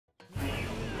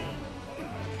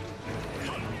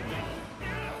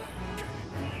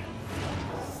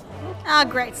Oh,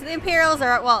 great. So the Imperials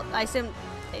are, well, I assume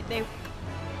they of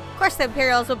course the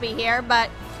Imperials will be here, but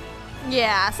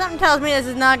yeah, something tells me this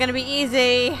is not going to be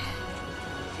easy.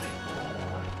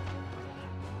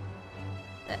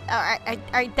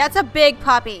 Alright, that's a big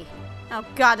puppy. Oh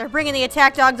god, they're bringing the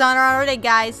attack dogs on her already,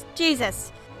 guys.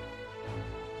 Jesus.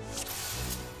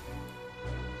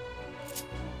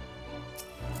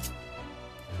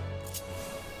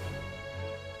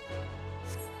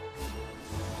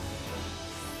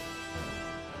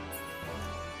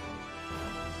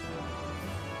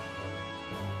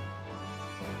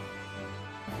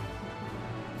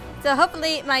 So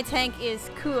hopefully my tank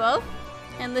is cool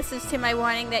and listens to my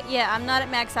warning that, yeah, I'm not at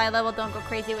max eye level, don't go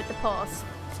crazy with the pulls.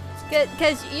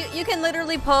 Because you can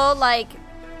literally pull like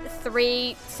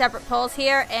 3 separate pulls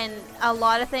here, and a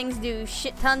lot of things do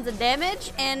shit tons of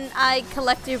damage, and I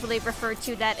collectively refer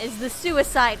to that as the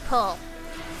suicide pull.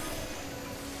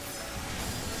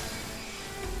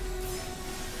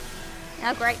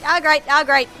 Oh great, oh great, oh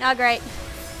great, oh great.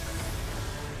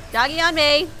 Doggy on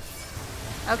me.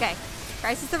 Okay,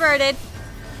 crisis averted.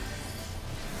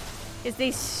 Is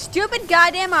these stupid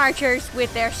goddamn archers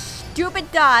with their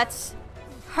stupid dots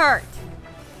hurt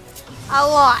a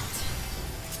lot.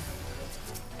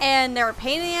 And they're a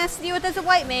pain in the ass to deal with as a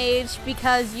white mage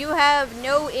because you have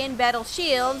no in-battle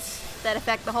shields that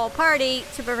affect the whole party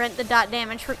to prevent the dot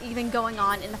damage from even going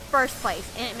on in the first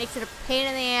place. And it makes it a pain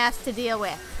in the ass to deal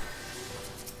with.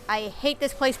 I hate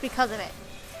this place because of it.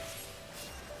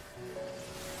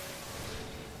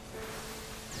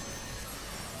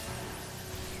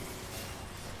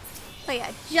 Oh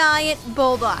yeah, giant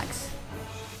bulldogs.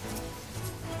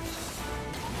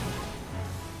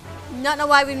 Not know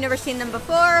why we've never seen them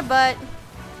before, but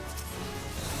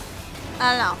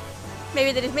I don't know.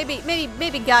 Maybe they just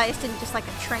maybe guys didn't just like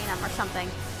to train them or something.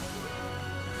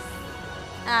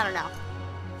 I don't know.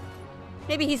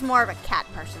 Maybe he's more of a cat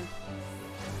person.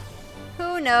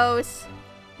 Who knows?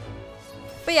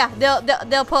 But yeah,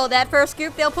 they'll pull that first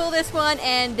group, they'll pull this one,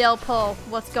 and they'll pull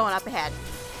what's going up ahead.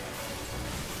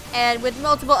 And with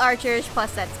multiple archers,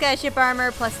 plus that skyship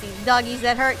armor, plus these doggies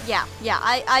that hurt, yeah,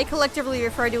 I collectively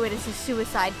refer to it as a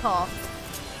suicide pull.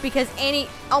 Because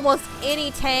almost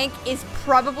any tank is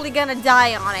probably gonna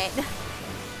die on it.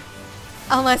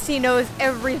 Unless he knows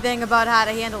everything about how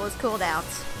to handle his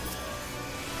cooldowns.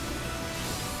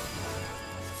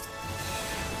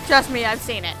 Trust me, I've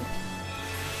seen it.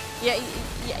 Yeah,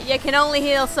 you can only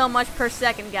heal so much per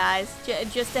second, guys.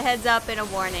 Just a heads up and a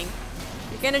warning.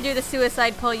 If you're gonna do the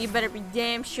suicide pull, you better be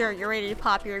damn sure you're ready to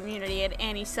pop your immunity at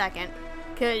any second.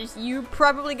 Because you're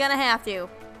probably gonna have to.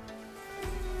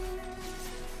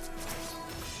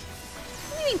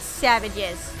 What do you mean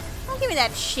savages? Don't give me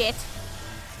that shit.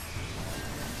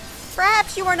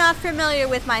 Perhaps you are not familiar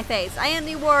with my face. I am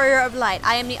the Warrior of Light.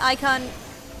 I am the Icon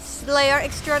Slayer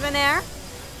Extraordinaire.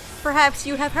 Perhaps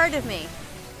you have heard of me.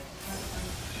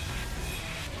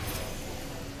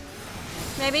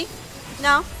 Maybe?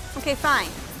 No? Okay, fine.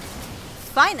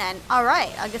 Fine then.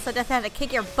 Alright. I guess I'll just have to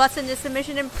kick your butts into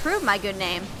submission and prove my good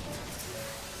name.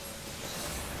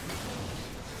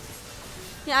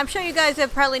 Yeah, I'm sure you guys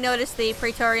have probably noticed the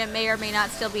Praetorium may or may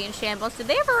not still be in shambles. Did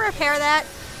they ever repair that?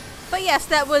 But yes,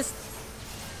 that was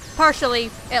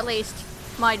partially, at least,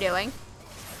 my doing.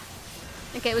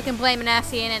 Okay, we can blame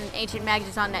Anassian and Ancient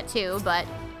Magus on that too, but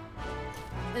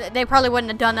they probably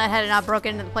wouldn't have done that had it not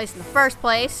broken into the place in the first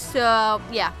place. So,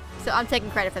 yeah. So I'm taking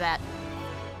credit for that.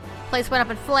 Place went up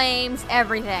in flames,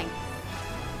 everything.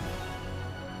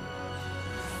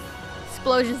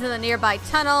 Explosions in the nearby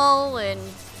tunnel, and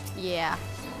yeah.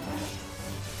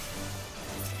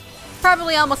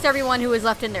 Probably almost everyone who was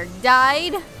left in there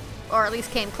died, or at least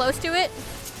came close to it.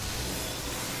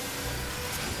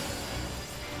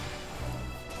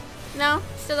 No?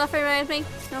 Still not familiar with me?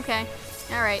 Okay.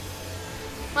 Alright.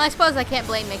 Well, I suppose I can't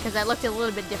blame me, because I looked a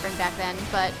little bit different back then,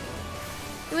 but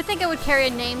you would think I would carry a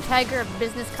name tag or a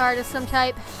business card of some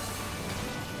type.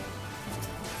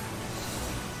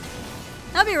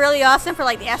 That would be really awesome for,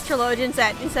 like, the astrologians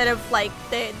that instead of, like,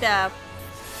 the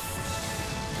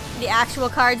actual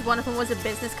cards, one of them was a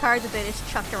business card that they just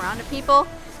chucked around to people.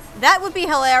 That would be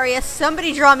hilarious.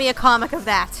 Somebody draw me a comic of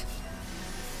that.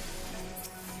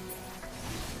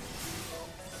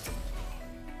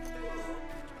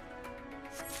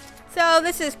 So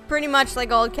this is pretty much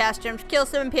like old cast gems. Kill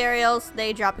some Imperials,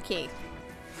 they drop a key.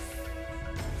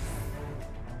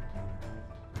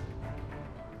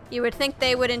 You would think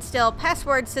they would instill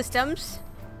password systems,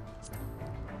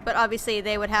 but obviously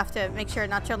they would have to make sure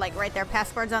not to like write their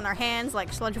passwords on their hands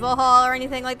like Sludge Valhall or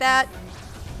anything like that.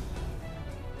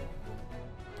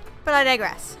 But I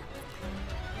digress.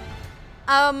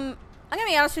 I'm gonna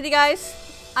be honest with you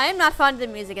guys. I am not fond of the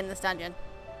music in this dungeon.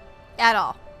 At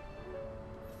all.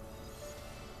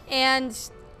 And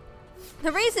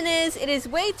the reason is, it is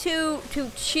way too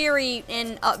cheery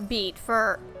and upbeat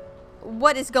for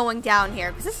what is going down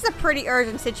here. Because this is a pretty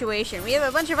urgent situation. We have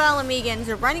a bunch of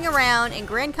Alamegans running around in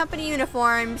Grand Company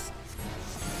uniforms,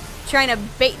 trying to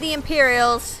bait the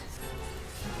Imperials,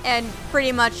 and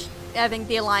pretty much having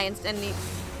the Alliance and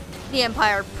the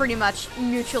Empire pretty much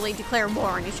mutually declare war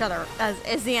on each other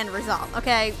as the end result.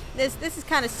 Okay, this is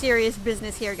kind of serious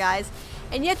business here, guys.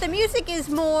 And yet the music is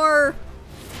more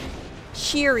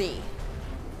cheery.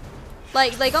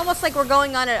 Like almost like we're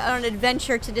going on an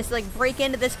adventure to just like break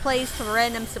into this place for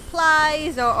random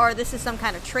supplies, or this is some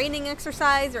kind of training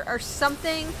exercise or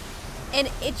something. And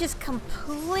it just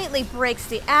completely breaks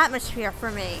the atmosphere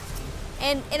for me.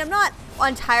 And I'm not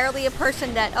entirely a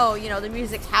person that, oh, you know, the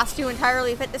music has to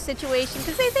entirely fit the situation,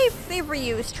 because they've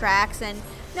reused tracks, and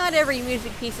not every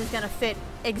music piece is going to fit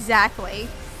exactly.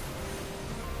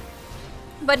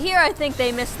 But here I think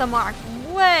they missed the mark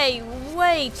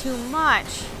way too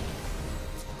much.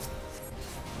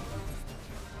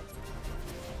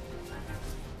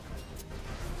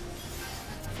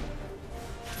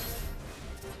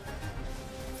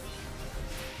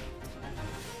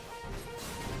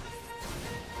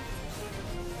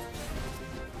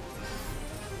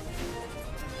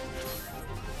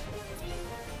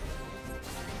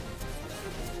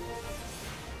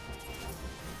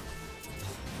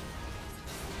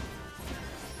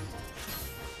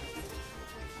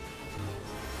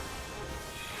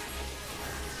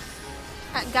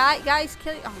 Guys,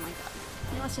 kill you. Oh my god.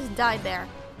 He almost just died there.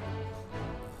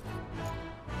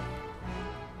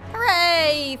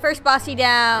 Hooray! First bossy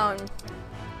down.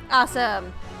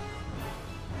 Awesome.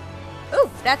 Ooh,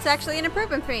 that's actually an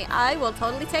improvement for me. I will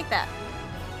totally take that.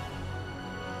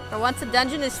 For once, a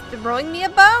dungeon is throwing me a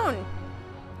bone.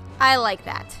 I like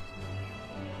that.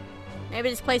 Maybe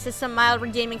this place has some mild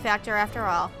redeeming factor after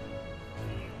all.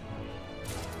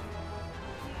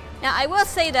 Now, I will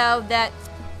say, though, that...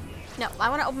 No, I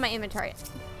want to open my inventory.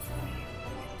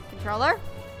 Controller?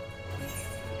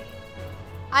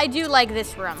 I do like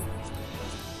this room.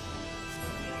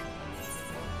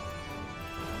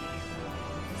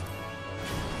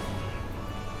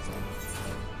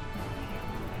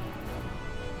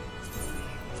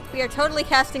 We are totally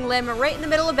casting Limb right in the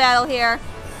middle of battle here.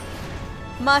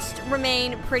 Must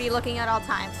remain pretty looking at all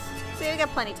times. So we got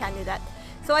plenty of time to do that.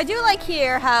 So I do like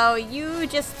here how you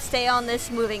just stay on this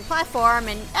moving platform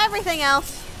and everything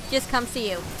else just comes to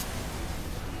you.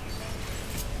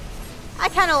 I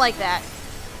kind of like that.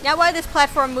 Now why this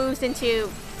platform moves into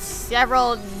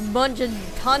several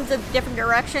tons of different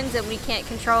directions and we can't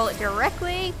control it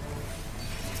directly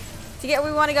to get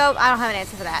where we want to go, I don't have an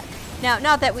answer for that. Now,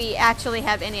 not that we actually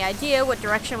have any idea what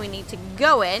direction we need to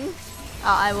go in.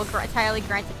 I will entirely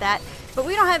grant it that. But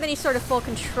we don't have any sort of full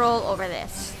control over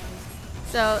this.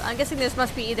 So I'm guessing this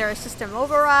must be either a system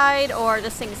override or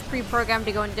this thing is pre-programmed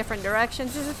to go in different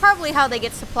directions. This is probably how they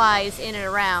get supplies in and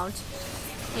around.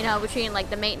 You know, between like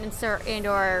the maintenance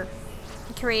or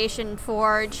creation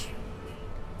forge.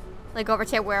 Like over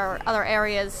to where other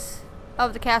areas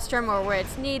of the castrum or where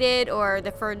it's needed or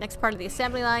the next part of the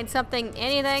assembly line. Something,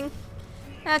 anything.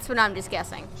 That's what I'm just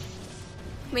guessing.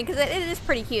 I mean, because it is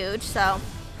pretty huge, so...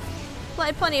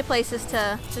 Plenty of places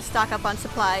to stock up on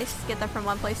supplies, get them from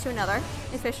one place to another.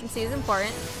 Efficiency is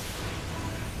important.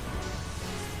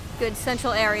 Good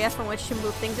central area from which to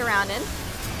move things around in.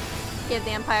 Give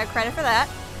the Empire credit for that.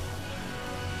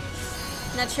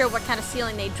 Not sure what kind of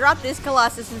ceiling they dropped this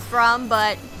Colossus is from,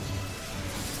 but...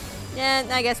 yeah,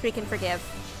 I guess we can forgive.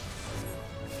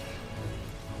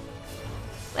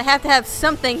 They have to have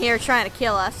something here trying to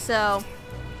kill us, so...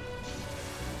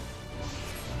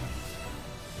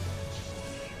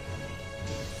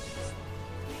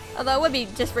 Although it would be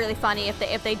just really funny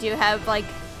if they do have like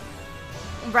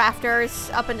rafters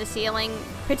up in the ceiling,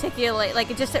 particularly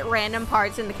like just at random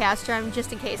parts in the castrum,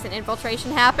 just in case an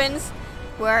infiltration happens,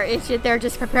 where they're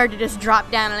just prepared to just drop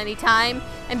down at any time,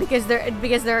 and because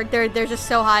they're just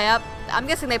so high up, I'm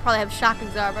guessing they probably have shock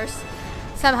absorbers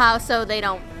somehow so they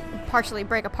don't partially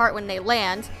break apart when they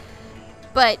land.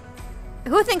 But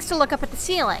who thinks to look up at the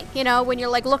ceiling? You know, when you're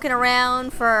like looking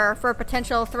around for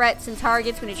potential threats and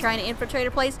targets when you're trying to infiltrate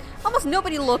a place, almost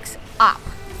nobody looks up.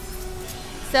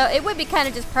 So it would be kind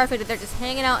of just perfect if they're just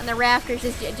hanging out in the rafters,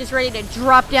 just ready to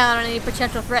drop down on any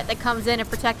potential threat that comes in and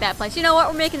protect that place. You know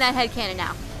what? We're making that headcanon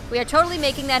now. We are totally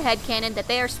making that headcanon that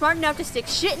they are smart enough to stick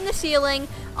shit in the ceiling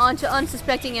onto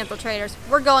unsuspecting infiltrators.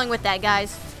 We're going with that,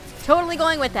 guys. Totally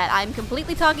going with that. I'm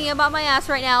completely talking about my ass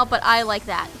right now, but I like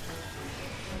that.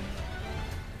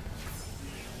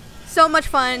 So much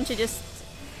fun to just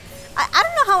I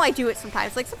don't know how I do it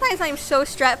sometimes. Like, sometimes I'm so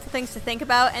strapped for things to think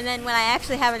about, and then when I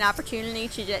actually have an opportunity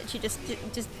to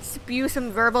just spew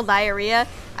some verbal diarrhea,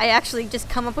 I actually just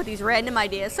come up with these random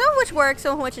ideas. Some of which work,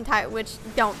 some of which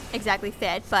don't exactly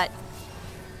fit, but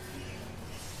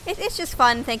it's just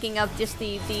fun thinking of just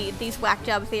these whack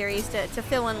job theories to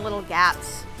fill in little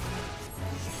gaps.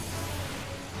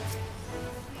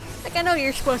 Like, I know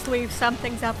you're supposed to leave some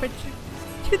things up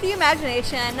to the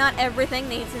imagination, and not everything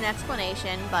needs an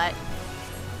explanation, but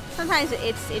sometimes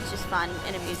it's just fun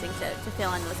and amusing to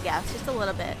fill in those gaps just a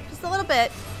little bit. Just a little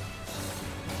bit.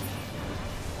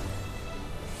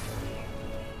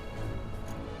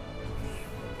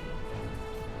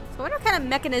 So I wonder what kind of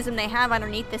mechanism they have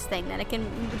underneath this thing that it can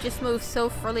just move so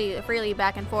freely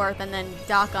back and forth and then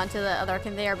dock onto the other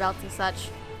conveyor belts and such.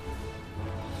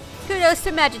 Kudos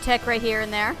to Magitech right here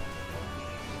and there.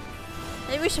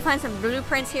 Maybe we should find some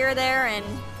blueprints here or there, and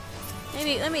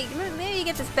maybe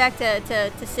get this back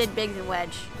to Sid, Biggs, and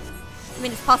Wedge. I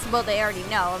mean, it's possible they already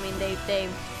know. I mean,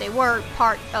 they were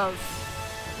part of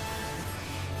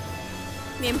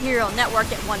the Imperial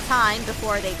Network at one time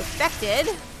before they defected.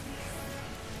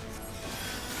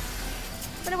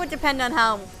 But it would depend on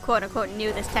how quote-unquote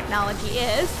new this technology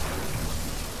is.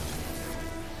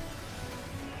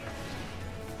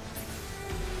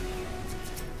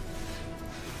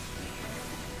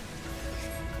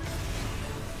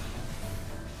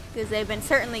 Because they've been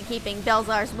certainly keeping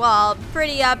Baelsar's wall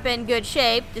pretty up in good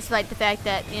shape, despite the fact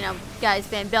that, you know, guys,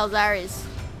 Van Baelsar is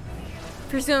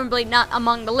presumably not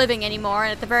among the living anymore,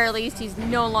 and at the very least, he's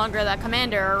no longer the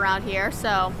commander around here,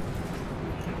 so...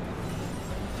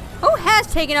 Who has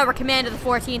taken over command of the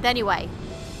 14th anyway?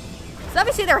 So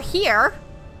obviously they're here,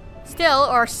 still,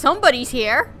 or somebody's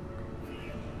here.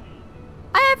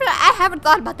 I haven't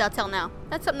thought about that till now.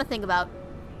 That's something to think about.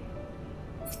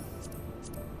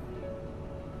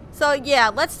 So yeah,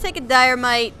 let's take a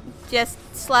Dynamite, just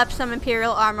slap some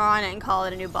Imperial armor on it and call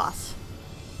it a new boss.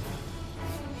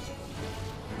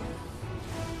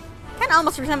 Kinda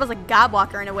almost resembles a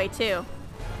Godwalker in a way too.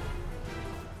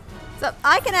 So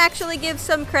I can actually give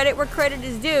some credit where credit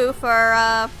is due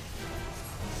for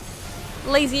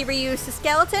lazy reuse of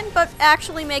skeleton, but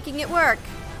actually making it work.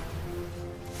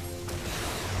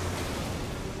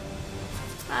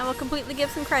 I will completely give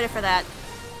some credit for that.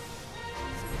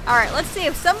 Alright, let's see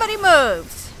if somebody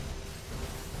moves.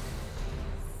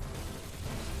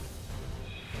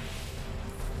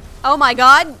 Oh my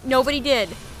god, nobody did.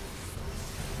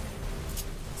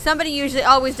 Somebody usually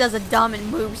always does a dumb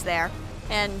and moves there,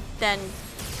 and then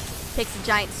takes a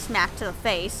giant smack to the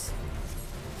face.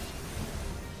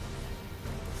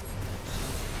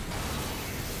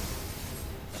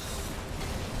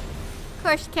 Of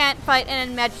course, you can't fight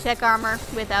in Magitech armor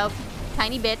without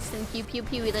tiny bits and pew pew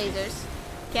pewy lasers.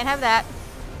 Can't have that.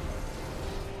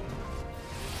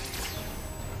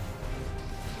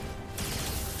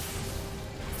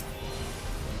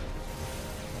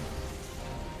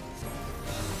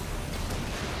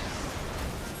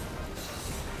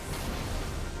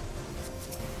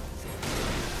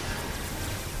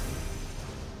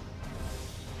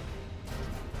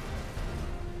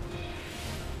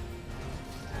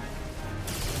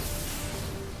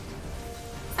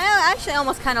 I actually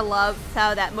almost kind of love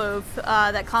how that move,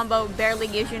 that combo barely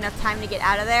gives you enough time to get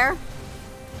out of there.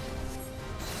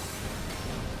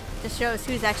 Just shows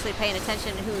who's actually paying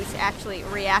attention and who's actually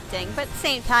reacting. But at the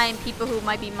same time, people who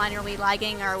might be minorly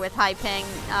lagging or with high ping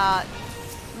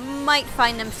might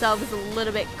find themselves a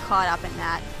little bit caught up in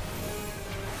that.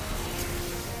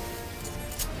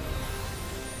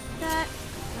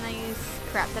 Did I use...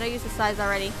 crap, did I use the size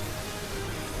already?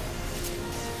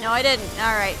 No, I didn't.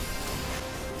 Alright.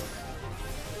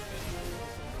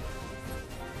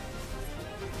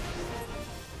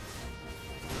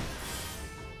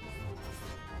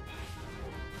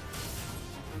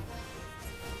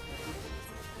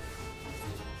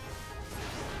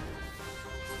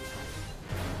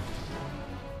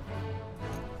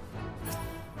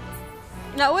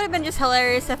 No, it would have been just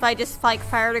hilarious if I just, like,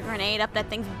 fired a grenade up that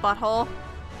thing's butthole.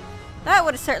 That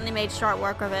would have certainly made short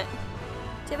work of it.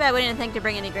 Too bad we didn't think to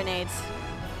bring any grenades.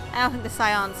 I don't think the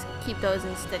Scions keep those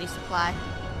in steady supply.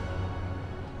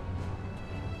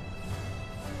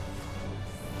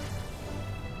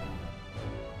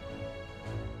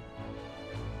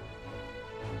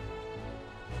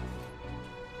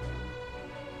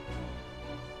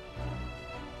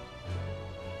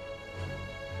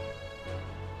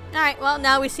 Alright, well,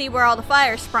 now we see where all the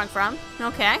fire sprung from.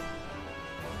 Okay.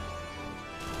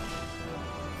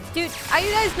 Dude, are you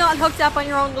guys not hooked up on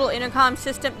your own little intercom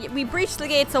system? We breached the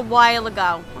gates a while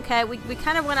ago, okay? We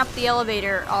kind of went up the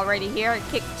elevator already here and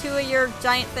kicked two of your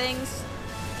giant things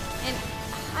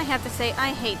I have to say,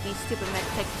 I hate these stupid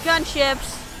Magitech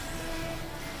gunships.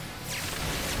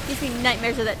 Gives me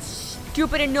nightmares of that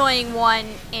stupid annoying one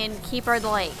in Keeper of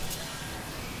the Lake.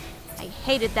 I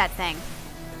hated that thing.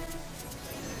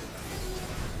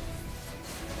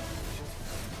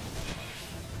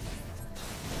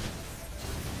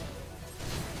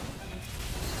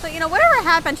 So, you know, whatever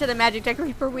happened to the Magitech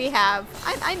Reaper we have,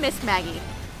 I miss Maggie.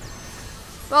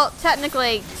 Well,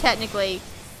 technically,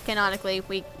 canonically,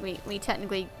 we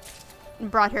technically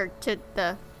brought her to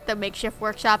the makeshift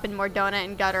workshop in Mordona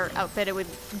and got her outfitted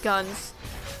with guns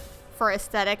for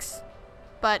aesthetics.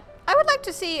 But I would like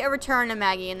to see a return of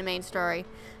Maggie in the main story.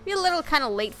 Be a little kind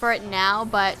of late for it now,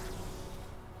 but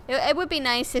it would be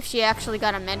nice if she actually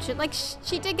got a mention. Like,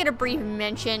 she did get a brief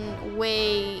mention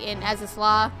way in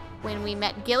Azislaw when we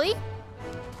met Gilly.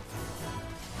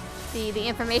 The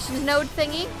information node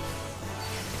thingy.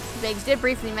 Biggs did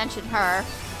briefly mention her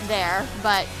there,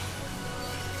 but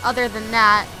other than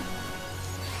that,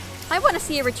 I want to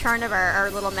see a return of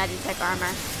our little Magitech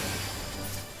armor.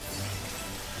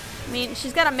 I mean,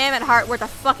 she's got a mammoth heart worth a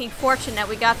fucking fortune that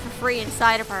we got for free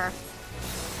inside of her.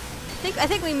 I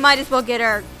think we might as well get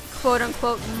our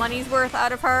quote-unquote money's worth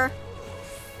out of her.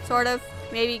 Sort of.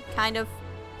 Maybe. Kind of.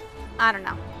 I don't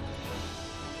know.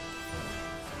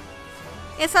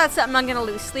 It's not something I'm gonna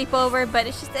lose sleep over, but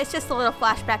it's just a little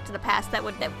flashback to the past that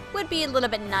would be a little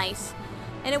bit nice.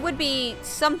 And it would be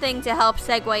something to help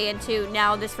segue into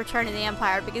now this Return of the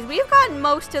Empire, because we've gotten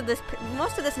most of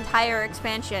this entire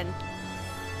expansion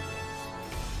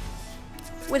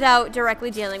without directly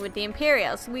dealing with the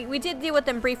Imperials. We did deal with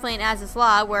them briefly in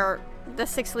Azislaw, where the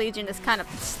 6th Legion is kind of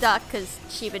stuck because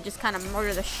Shiva just kind of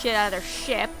murdered the shit out of their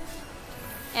ship.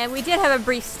 And we did have a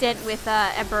brief stint with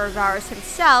Emperor Varus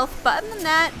himself, but other than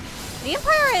that, the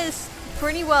Empire has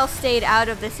pretty well stayed out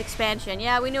of this expansion.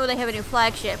 Yeah, we know they have a new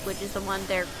flagship, which is the one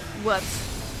there,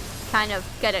 whoops, kind of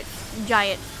got a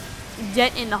giant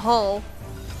dent in the hull.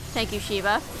 Thank you,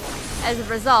 Shiva. As a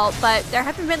result, but there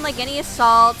haven't been like any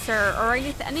assaults or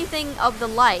anything of the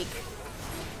like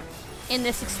in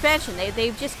this expansion.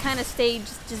 They've just kind of stayed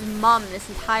just mum this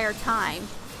entire time.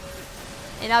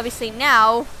 And obviously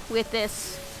now, with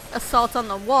this assault on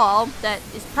the wall, that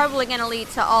is probably going to lead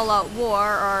to all-out war,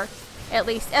 or at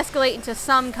least escalate into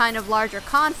some kind of larger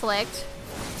conflict.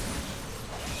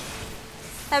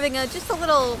 Having just a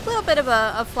little bit of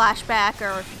a flashback,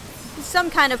 or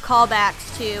some kind of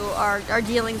callbacks to our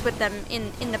dealings with them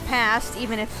in the past,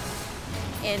 even if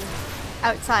in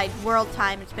outside world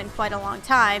time it's been quite a long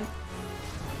time.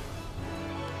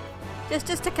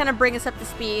 Just to kind of bring us up to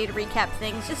speed, recap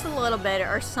things just a little bit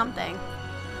or something.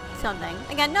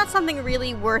 Again, not something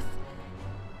really worth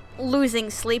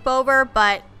losing sleep over,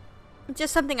 but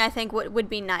just something I think would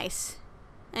be nice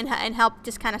and help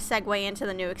just kind of segue into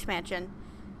the new expansion.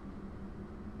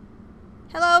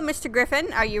 Hello, Mr.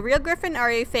 Griffin. Are you real Griffin or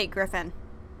are you fake Griffin?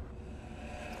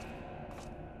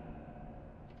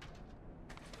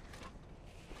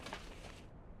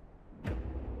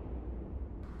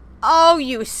 Oh,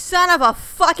 you son of a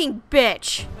fucking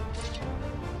bitch!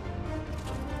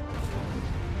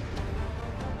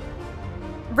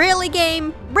 Really,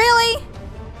 game? Really?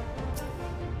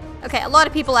 Okay, a lot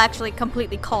of people actually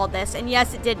completely called this, and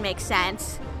yes, it did make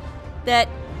sense that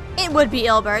it would be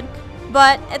Ilberd.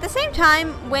 But at the same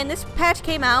time, when this patch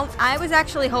came out, I was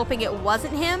actually hoping it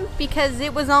wasn't him, because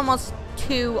it was almost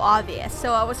too obvious.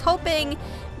 So I was hoping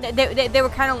that they were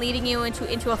kind of leading you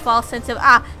into a false sense of,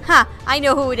 I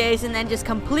know who it is, and then just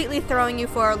completely throwing you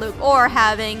for a loop, or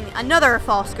having another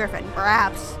false Griffin,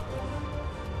 perhaps.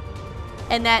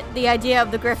 And that the idea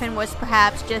of the Griffin was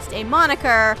perhaps just a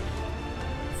moniker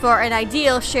for an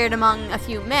ideal shared among a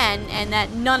few men, and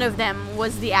that none of them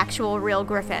was the actual real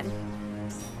Griffin.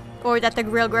 Or that the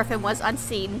real Griffin was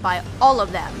unseen by all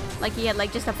of them. Like he had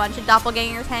like just a bunch of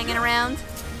doppelgangers hanging around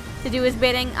to do his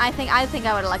bidding. I think I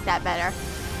would have liked that better.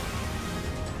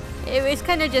 It was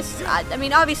kind of just, I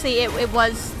mean, obviously it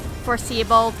was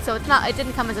foreseeable, so it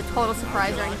didn't come as a total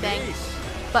surprise or anything.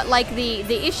 But like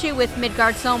the issue with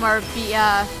Midgard Somar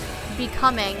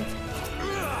becoming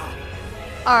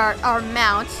our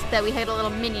mount that we had a little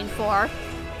minion for,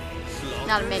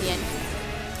 not a minion,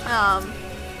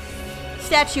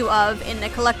 statue of in the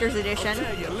collector's edition.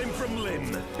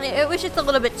 It was just a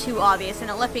little bit too obvious, and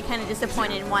it left me kind of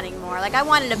disappointed in wanting more. Like I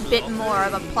wanted a bit more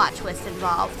of a plot twist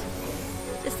involved.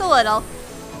 Just a little.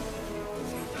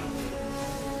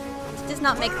 It does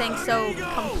not make things so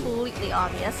completely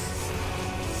obvious.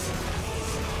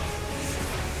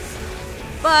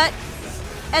 But,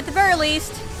 at the very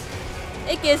least,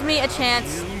 it gives me a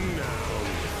chance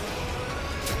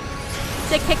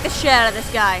to kick the shit out of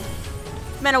this guy.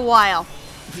 It's been a while.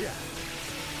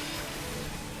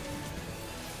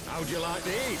 How'd you like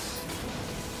this?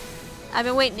 I've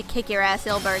been waiting to kick your ass,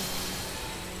 Ilberd.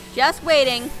 Just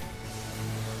waiting.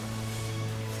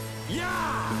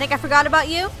 Yeah! You think I forgot about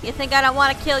you? You think I don't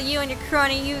want to kill you and your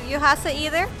crony Yuhasa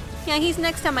either? Yeah, he's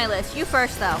next on my list. You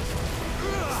first, though.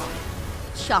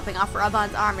 Chopping off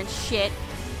Rabban's arm and shit.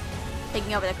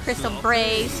 Taking over the crystal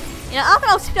braves. You know,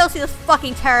 I'm still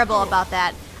fucking terrible about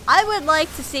that. I would like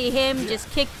to see him just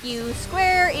kick you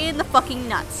square in the fucking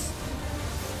nuts.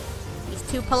 He's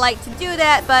too polite to do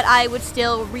that, but I would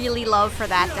still really love for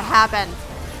that to happen.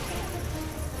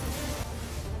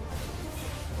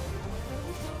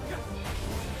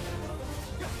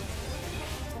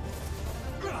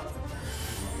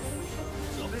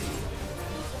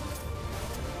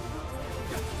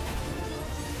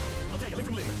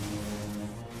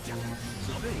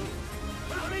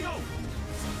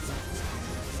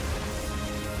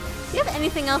 Do you have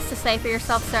anything else to say for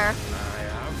yourself, sir?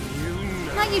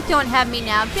 No, you don't have me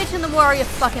now. Bitch in the war of your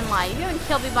fucking life. If you haven't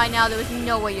killed me by now, there was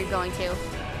no way you're going to.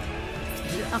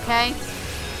 Okay?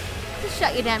 Just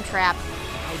shut your damn trap.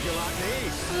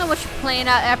 I don't know what you're playing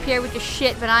out up here with your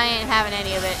shit, but I ain't having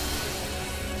any of it.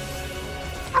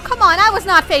 Oh, come on. I was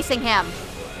not facing him.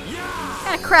 What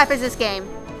kind of crap is this game?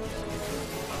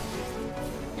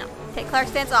 No. Take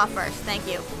Clark's stance off first. Thank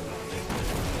you.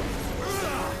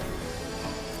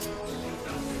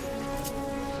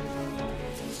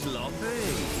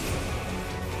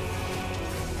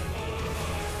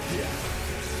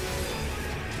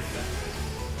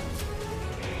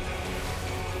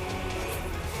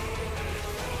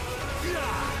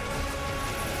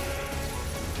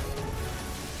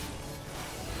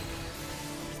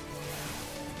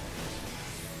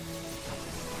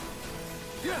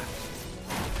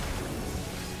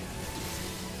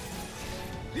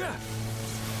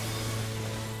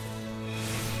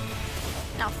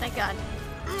 Oh, thank God.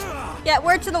 Yeah,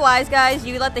 word to the wise, guys.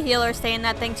 You let the healer stay in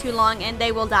that thing too long and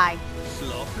they will die.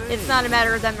 It's not a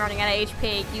matter of them running out of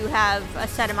HP. You have a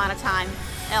set amount of time,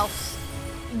 else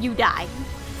you die.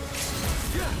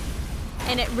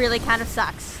 And it really kind of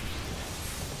sucks.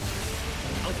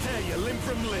 I'll tear you limb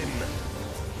from limb.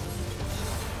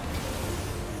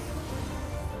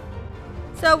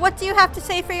 So what do you have to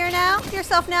say for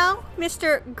yourself now,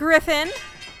 Mr. Griffin?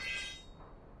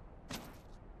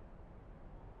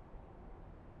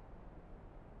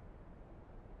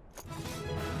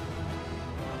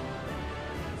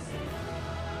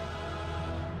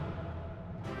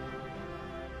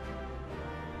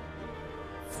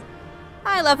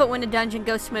 I love it when a dungeon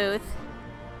goes smooth.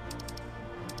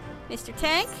 Mr.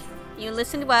 Tank, you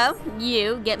listened well.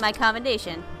 You get my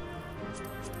commendation.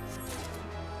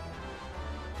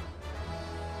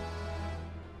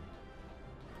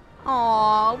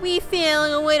 Aw, we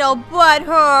feeling a little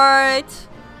butthurt.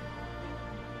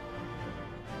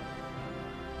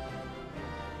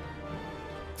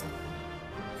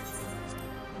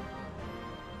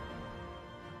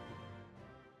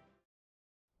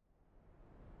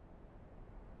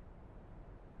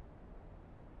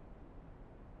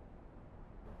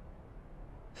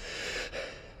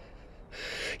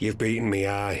 You've beaten me,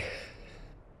 aye.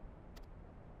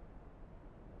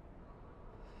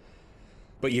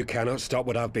 But you cannot stop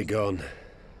what I've begun.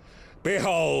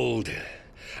 Behold,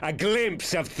 a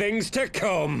glimpse of things to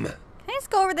come. Can I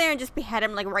just go over there and just behead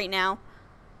him, like, right now?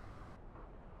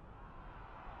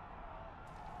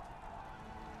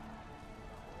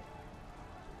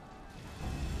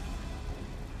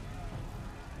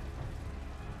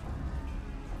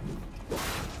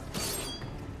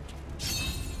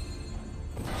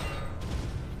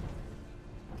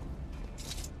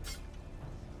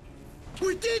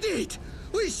 We did it!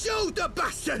 We showed the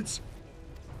bastards!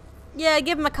 Yeah,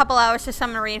 give him a couple hours to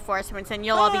summon reinforcements and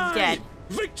you'll all be dead.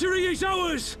 Victory is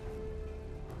ours!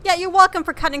 Yeah, you're welcome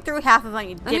for cutting through half of them,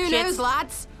 you And who dipshits. knows,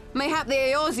 lads? Mayhap the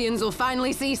Eorzeans will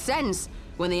finally see sense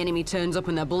when the enemy turns up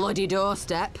on their bloody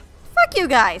doorstep. Fuck you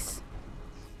guys.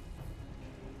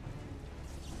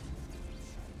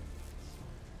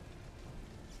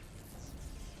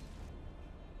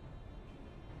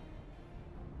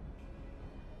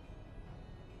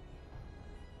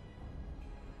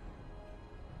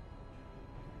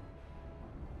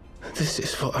 This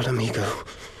is for Alamigo,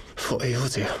 for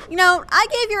Eorzea. You know, I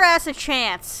gave your ass a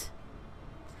chance.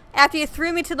 After you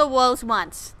threw me to the wolves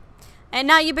once. And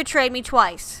now you betrayed me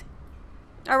twice.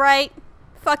 Alright?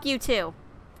 Fuck you too.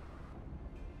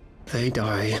 They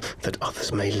die that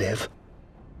others may live.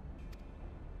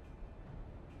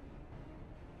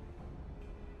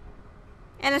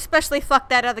 And especially fuck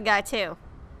that other guy too.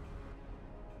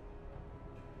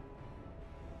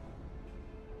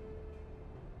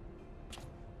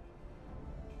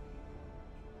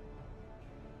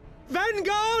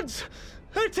 Vanguards!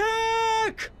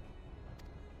 Attack!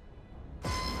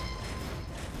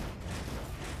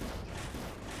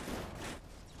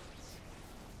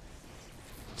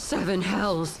 Seven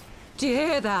hells. Do you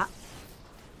hear that?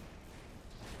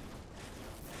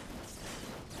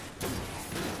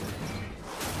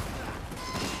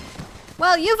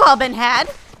 Well, you've all been had.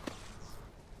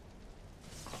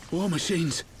 War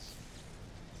machines.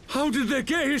 How did they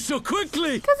get here so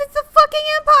quickly? Because it's the fucking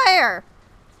Empire!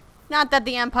 Not that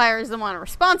the Empire is the one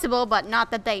responsible, but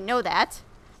not that they know that.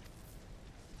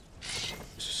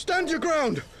 Stand your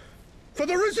ground! For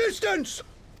the resistance!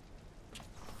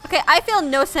 Okay, I feel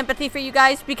no sympathy for you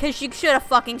guys because you should have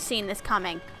fucking seen this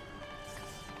coming.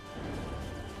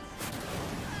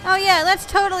 Oh yeah, let's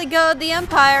totally goad the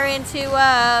Empire into,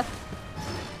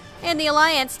 and the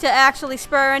Alliance to actually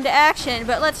spur into action,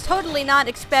 but let's totally not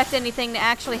expect anything to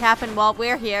actually happen while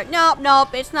we're here.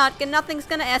 Nope, it's not, nothing's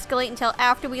gonna escalate until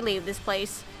after we leave this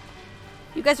place.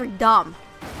 You guys are dumb.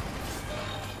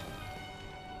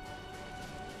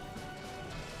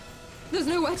 There's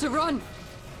nowhere to run.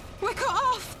 We're cut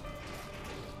off.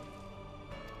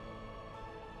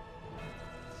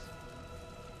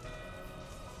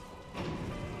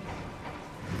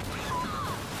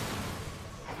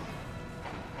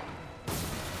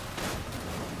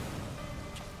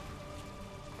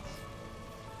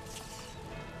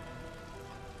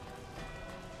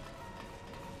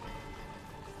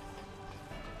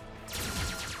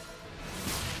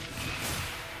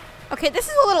 Okay, this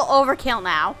is a little overkill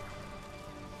now.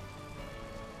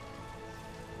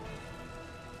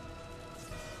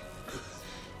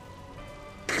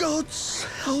 Gods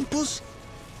help us.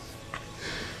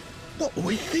 What are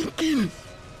we thinking?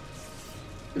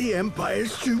 The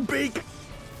Empire's too big.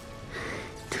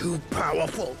 Too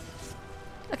powerful.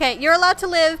 Okay, you're allowed to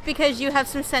live because you have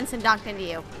some sense inducted into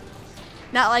you.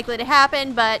 Not likely to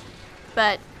happen, but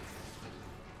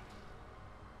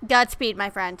Godspeed,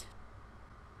 my friend.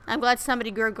 I'm glad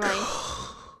somebody grew green.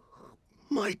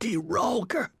 Mighty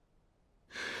Rolger.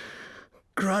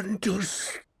 Grant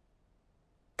us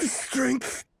the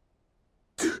strength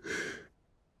to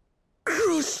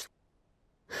crush.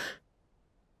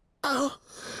 Oh.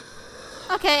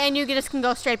 Okay, and you just can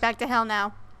go straight back to hell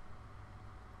now.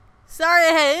 Sorry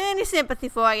I had any sympathy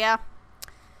for ya.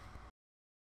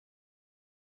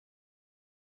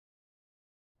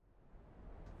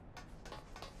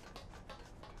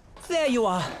 There you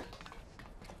are.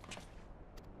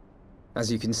 As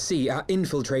you can see, our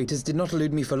infiltrators did not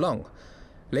elude me for long.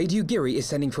 Lady Ugiri is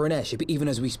sending for an airship even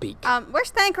as we speak.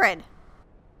 Where's Thancred?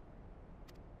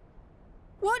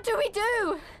 What do we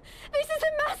do? This is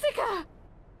a massacre!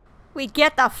 We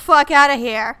get the fuck out of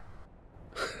here.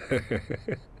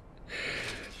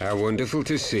 How wonderful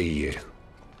to see you,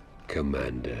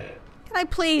 Commander. Can I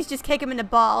please just kick him in the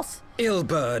balls? Ill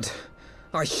bird.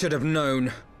 I should have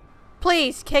known.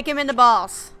 Please, kick him in the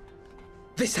balls.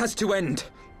 This has to end.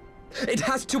 It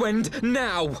has to end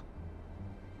now.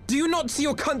 Do you not see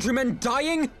your countrymen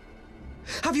dying?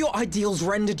 Have your ideals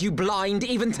rendered you blind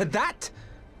even to that?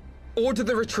 Order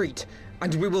the retreat,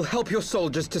 and we will help your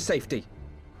soldiers to safety.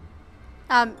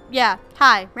 Yeah.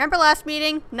 Hi. Remember last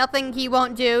meeting? Nothing he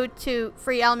won't do to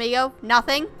free El Amigo?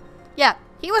 Nothing? Yeah,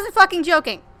 he wasn't fucking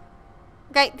joking.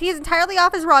 Okay, he's entirely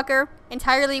off his rocker,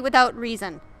 entirely without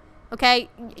reason. Okay?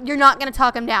 You're not gonna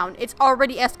talk him down. It's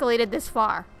already escalated this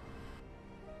far.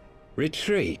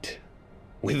 Retreat?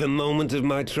 With the moment of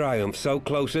my triumph so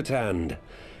close at hand?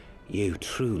 You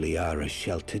truly are a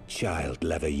sheltered child,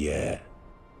 Leverrier.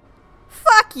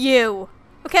 Fuck you!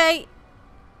 Okay?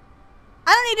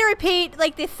 I don't need to repeat,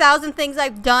 like, the 1,000 things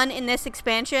I've done in this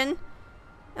expansion.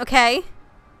 Okay?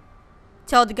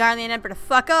 Told the Garlean Emperor to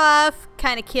fuck off,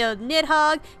 kinda killed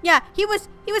Nidhogg. Yeah, he was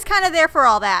kinda there for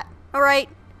all that. Alright?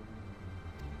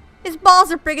 His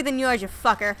balls are bigger than yours, you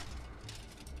fucker.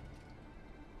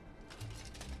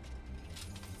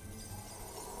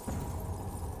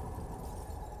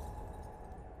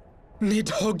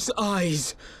 Nidhogg's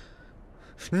eyes.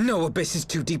 No abyss is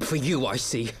too deep for you, I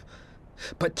see.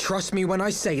 But trust me when I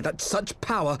say that such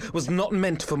power was not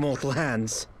meant for mortal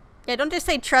hands. Yeah, don't just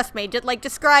say trust me. Just, like,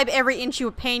 describe every inch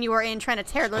of pain you are in trying to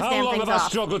tear those How damn long things have I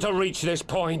off. struggled to reach this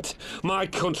point? My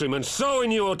countrymen, so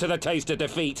inured to the taste of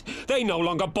defeat, they no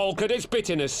longer balk at its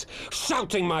bitterness,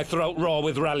 shouting my throat raw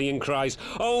with rallying cries,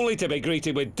 only to be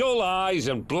greeted with dull eyes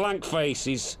and blank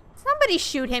faces. Somebody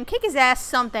shoot him. Kick his ass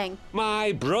something.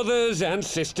 My brothers and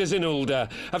sisters in Ulda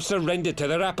have surrendered to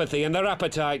their apathy and their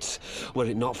appetites. Were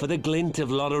it not for the glint of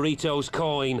Lodorito's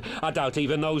coin, I doubt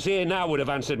even those here now would have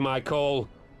answered my call.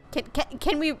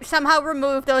 Can we somehow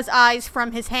remove those eyes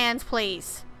from his hands,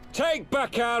 please? Take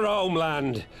back our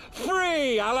homeland!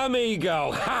 Free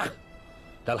Alamigo! Ha!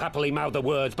 They'll happily mouth the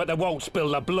words, but they won't spill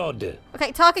the blood.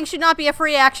 Okay, talking should not be a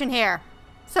free action here.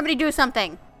 Somebody do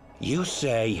something. You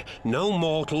say no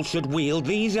mortal should wield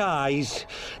these eyes?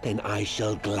 Then I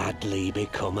shall gladly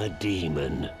become a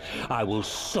demon. I will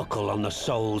suckle on the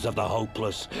souls of the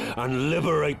hopeless and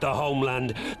liberate the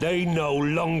homeland they no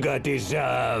longer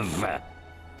deserve.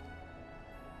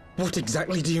 What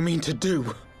exactly do you mean to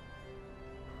do?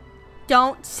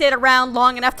 Don't sit around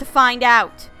long enough to find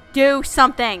out. Do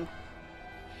something.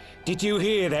 Did you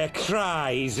hear their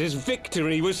cries as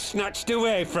victory was snatched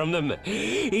away from them?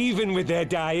 Even with their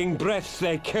dying breaths,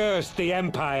 they cursed the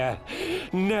Empire.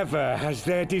 Never has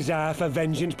their desire for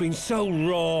vengeance been so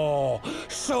raw,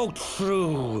 so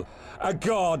true. A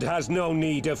god has no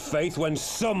need of faith when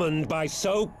summoned by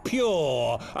so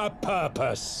pure a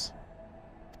purpose.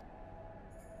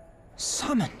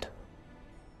 Summoned?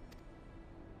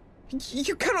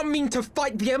 You cannot mean to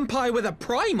fight the Empire with a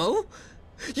primal!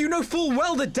 You know full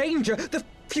well the danger, the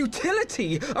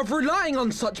futility of relying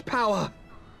on such power!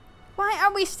 Why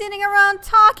are we sitting around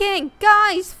talking?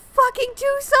 Guys, fucking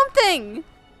do something!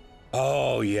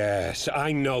 Oh yes,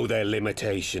 I know their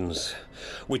limitations.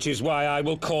 Which is why I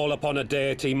will call upon a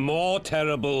deity more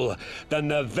terrible than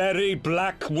the very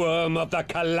black worm of the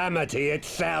calamity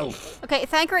itself. Okay, I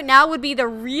think right now would be the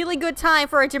really good time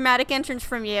for a dramatic entrance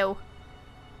from you.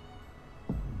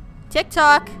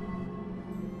 TikTok.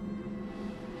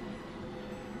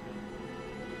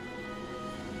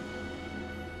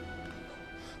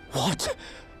 What?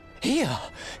 Here?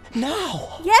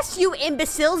 Now? Yes, you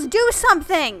imbeciles, do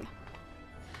something!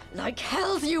 Like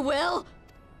hells you will!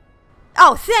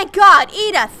 Oh, thank God!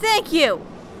 Ida, thank you!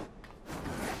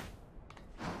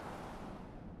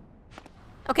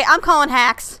 Okay, I'm calling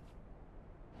hacks.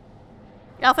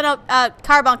 Alpha,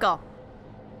 Carbuncle.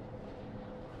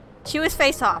 Chew his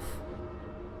face off.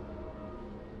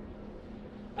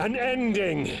 An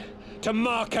ending to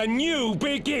mark a new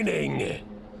beginning.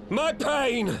 My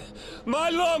pain, my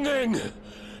longing,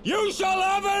 you shall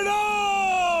have it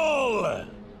all!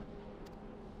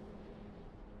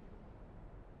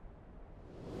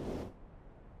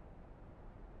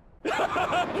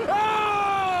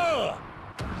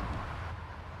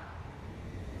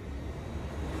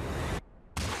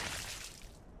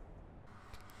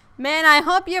 Man, I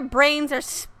hope your brains are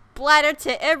splattered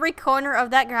to every corner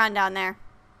of that ground down there.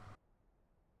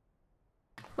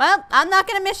 Well, I'm not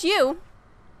gonna miss you.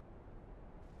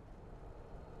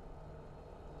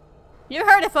 You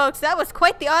heard it, folks. That was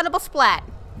quite the audible splat.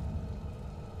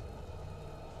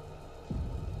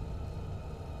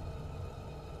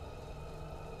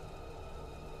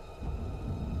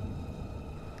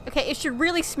 Okay, it should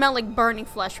really smell like burning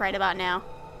flesh right about now.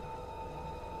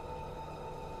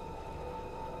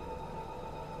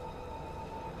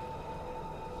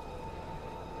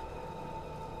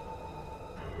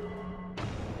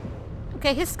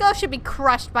 Okay, his skull should be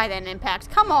crushed by that impact.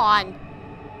 Come on!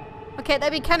 Okay,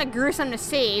 that'd be kind of gruesome to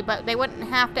see, but they wouldn't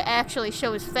have to actually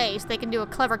show his face. They can do a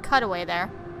clever cutaway there.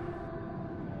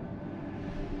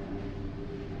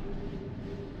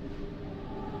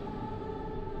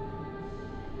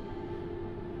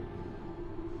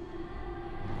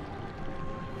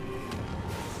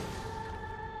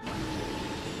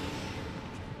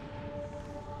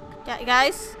 Yeah,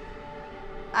 guys?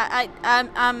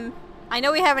 I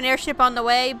know we have an airship on the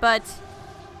way, but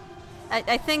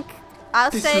I think I'll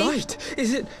say. This light,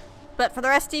 is it? But for the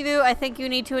rest of you, I think you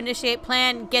need to initiate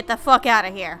plan. Get the fuck out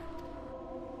of here.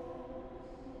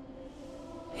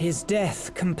 His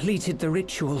death completed the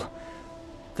ritual.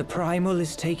 The primal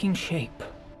is taking shape.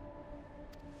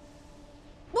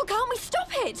 Well, can't we stop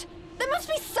it? There must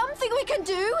be something we can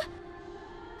do.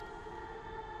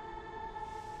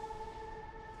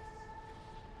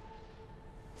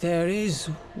 There is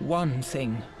one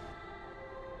thing.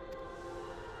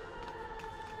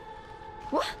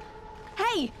 What?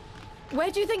 Hey! Where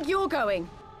do you think you're going?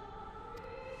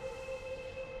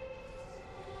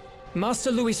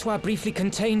 Master Louisoix briefly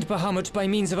contained Bahamut by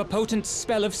means of a potent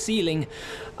spell of sealing.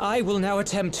 I will now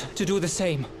attempt to do the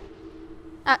same.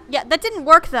 Yeah, that didn't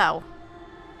work though.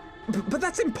 But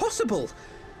that's impossible!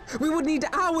 We would need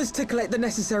hours to collect the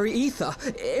necessary ether,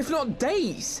 if not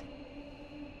days!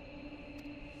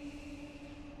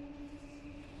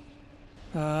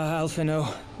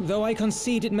 Alphino, though I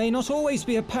concede it may not always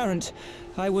be apparent,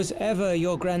 I was ever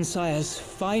your grandsire's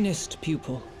finest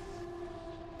pupil.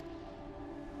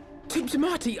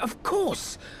 Tiptimati, of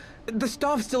course! The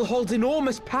staff still holds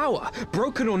enormous power,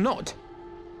 broken or not.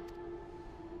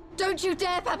 Don't you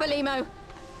dare, Papalymo!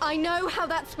 I know how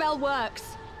that spell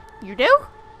works. You do?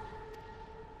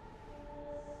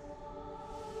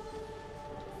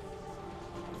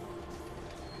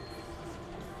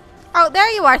 Oh, there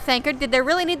you are, Thancred. Did they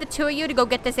really need the two of you to go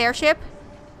get this airship?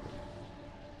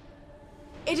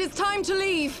 It is time to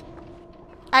leave.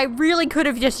 I really could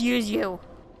have just used you.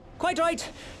 Quite right.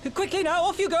 Quickly now,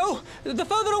 off you go. The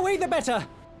further away, the better.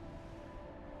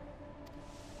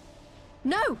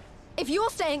 No! If you're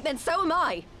staying, then so am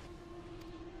I.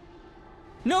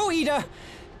 No, Ida.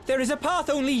 There is a path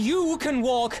only you can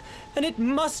walk, and it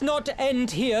must not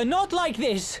end here. Not like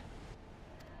this.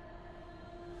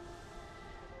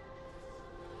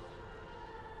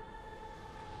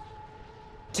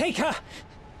 Take her!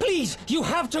 Please, you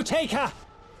have to take her!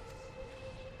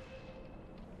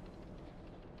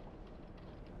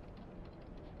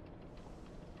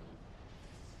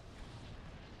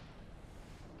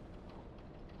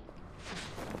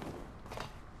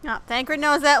 Oh, Thancred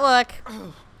knows that look.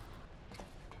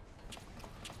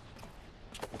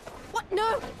 What?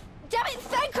 No! Damn it,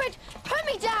 Thancred! Put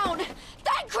me down!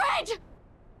 Thancred!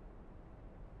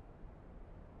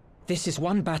 This is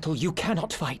one battle you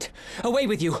cannot fight. Away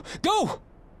with you! Go!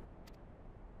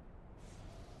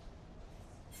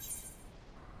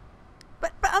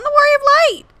 But I'm the Warrior of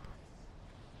Light!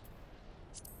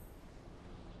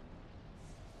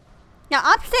 Now,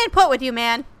 I'm staying put with you,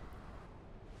 man.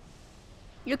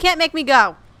 You can't make me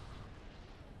go.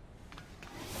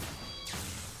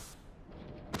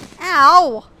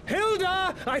 Ow!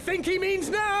 Hilda! I think he means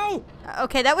now!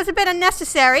 Okay, that was a bit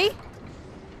unnecessary.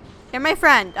 You're my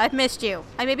friend. I've missed you.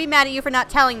 I may be mad at you for not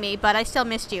telling me, but I still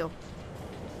missed you.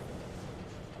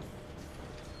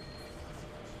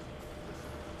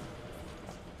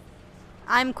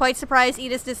 I'm quite surprised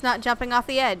Edith is not jumping off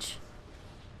the edge.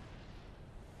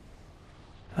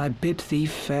 I bid thee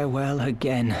farewell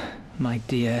again, my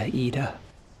dear Ida.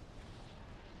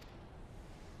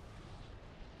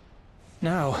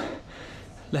 Now,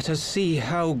 let us see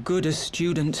how good a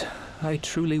student I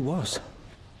truly was.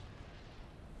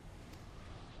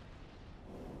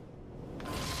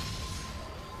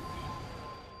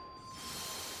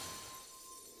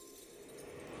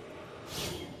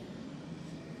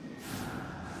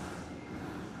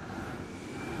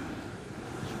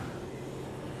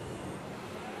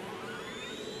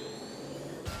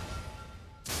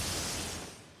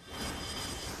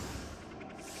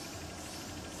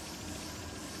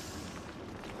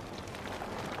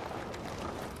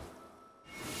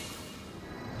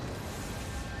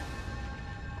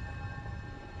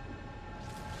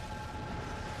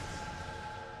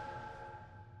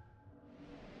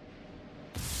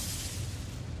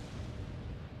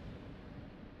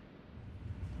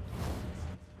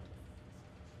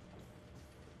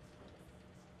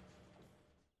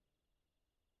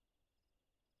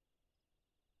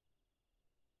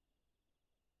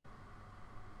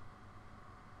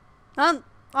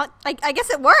 I guess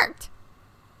it worked.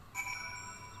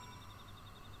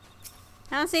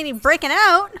 I don't see any breaking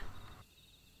out.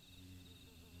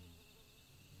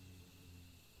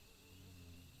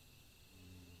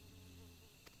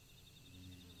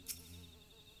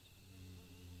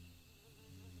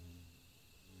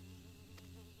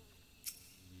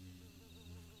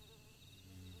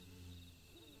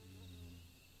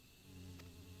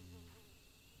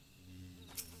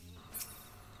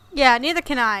 Yeah, neither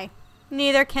can I.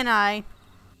 Neither can I.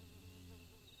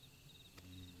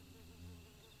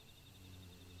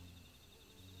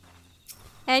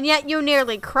 And yet you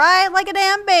nearly cried like a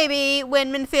damn baby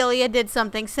when Minfilia did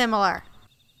something similar.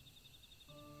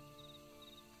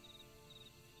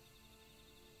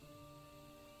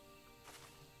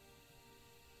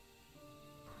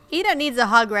 Ida needs a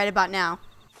hug right about now.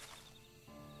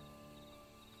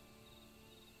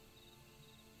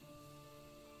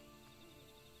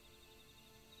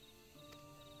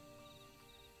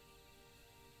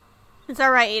 It's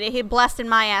alright, Ida. He blessed in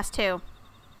my ass, too.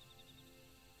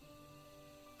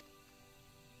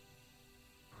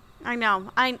 I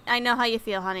know. I know how you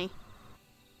feel, honey.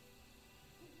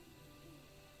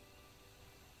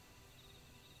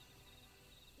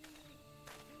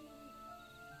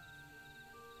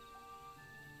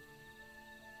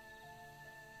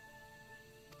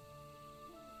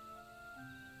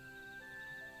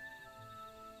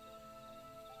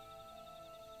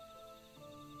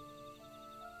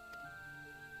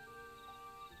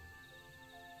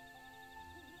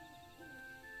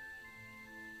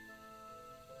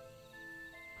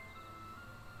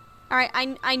 Alright,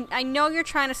 I know you're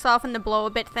trying to soften the blow a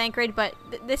bit, Thancred, but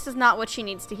this is not what she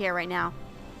needs to hear right now.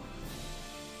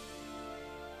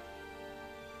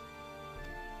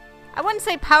 I wouldn't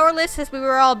say powerless, as we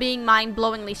were all being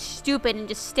mind-blowingly stupid and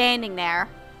just standing there.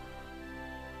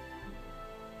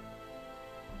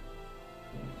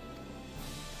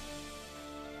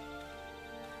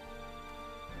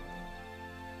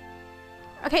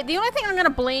 Okay, the only thing I'm gonna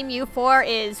blame you for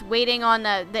is waiting on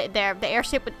the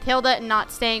airship with Tilda and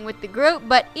not staying with the group.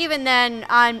 But even then,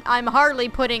 I'm hardly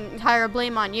putting entire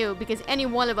blame on you because any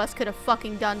one of us could have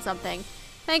fucking done something.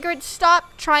 Ingrid,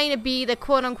 stop trying to be the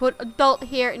quote-unquote adult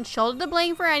here and shoulder the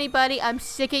blame for anybody. I'm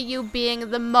sick of you being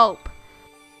the mope.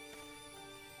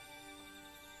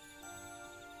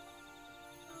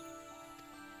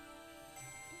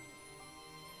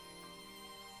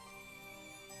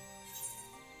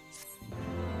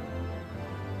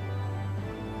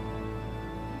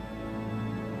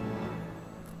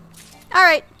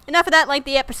 Alright, enough of that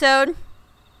lengthy episode.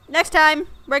 Next time,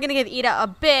 we're gonna give Ida a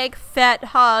big, fat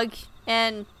hug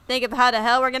and think of how the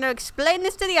hell we're gonna explain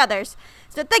this to the others.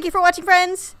 So thank you for watching,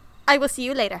 friends. I will see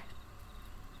you later.